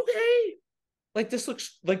like, okay, like this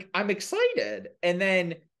looks like I'm excited. And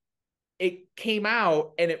then it came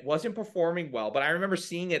out and it wasn't performing well, but I remember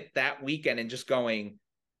seeing it that weekend and just going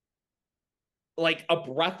like a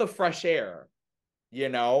breath of fresh air,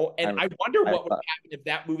 And I wonder I what would thought happen if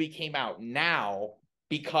that movie came out now,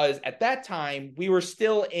 because at that time we were just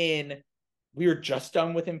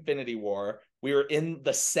done with Infinity War. We were in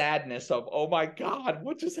the sadness of, oh my God,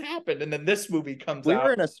 what just happened? And then this movie comes we were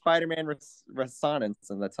out. in a Spider-Man resonance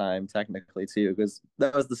in the time technically too, because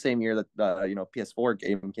that was the same year that PS4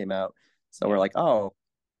 game came out. So Yeah. we're like, oh,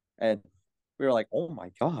 and we were like, oh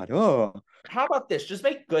my god, oh How about this? Just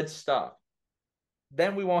make good stuff.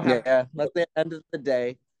 Then we won't have. yeah. That's the end of the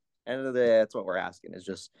day. End of the day, that's what we're asking. Is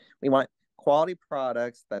just we want quality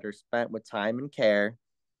products that are spent with time and care,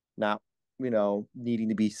 not needing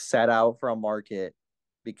to be set out for a market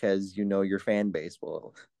because your fan base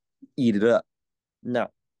will eat it up. No,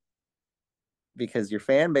 because your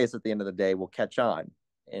fan base at the end of the day will catch on.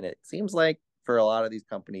 And it seems like for a lot of these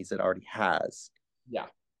companies, it already has. Yeah.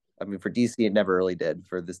 I mean, for DC, it never really did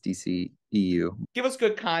for this DC EU. Give us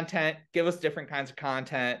good content. Give us different kinds of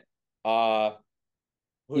content. Uh,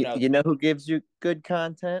 who knows? You know who gives you good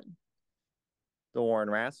content? The Warren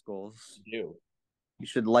Rascals. Do. You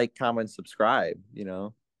should like, comment, subscribe.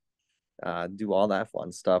 Do all that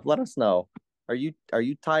fun stuff. Let us know. Are you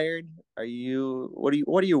tired?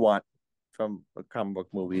 What do you want from comic book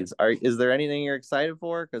movies? Is there anything you're excited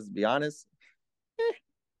for? Because to be honest,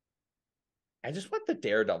 I just want the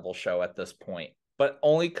Daredevil show at this point, but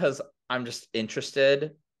only because I'm just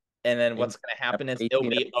interested. And then what's going to happen is it'll 18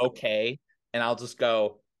 be okay. And I'll just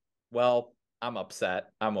go, well, I'm upset.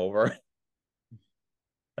 I'm over.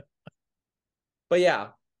 But yeah,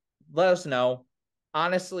 let us know.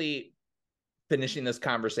 Honestly, finishing this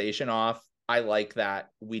conversation off, I like that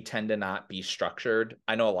we tend to not be structured.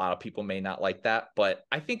 I know a lot of people may not like that, but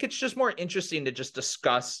I think it's just more interesting to just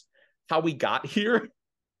discuss how we got here.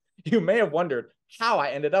 You may have wondered how I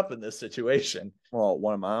ended up in this situation. well,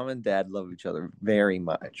 when mom and dad love each other very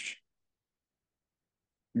much,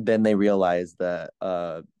 then they realize that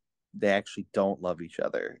they actually don't love each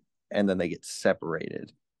other, and then they get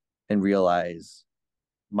separated and realize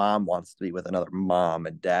mom wants to be with another mom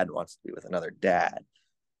and dad wants to be with another dad.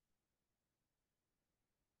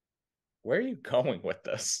 Where are you going with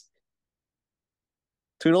this?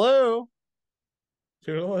 Toodaloo.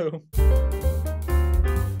 Toodaloo.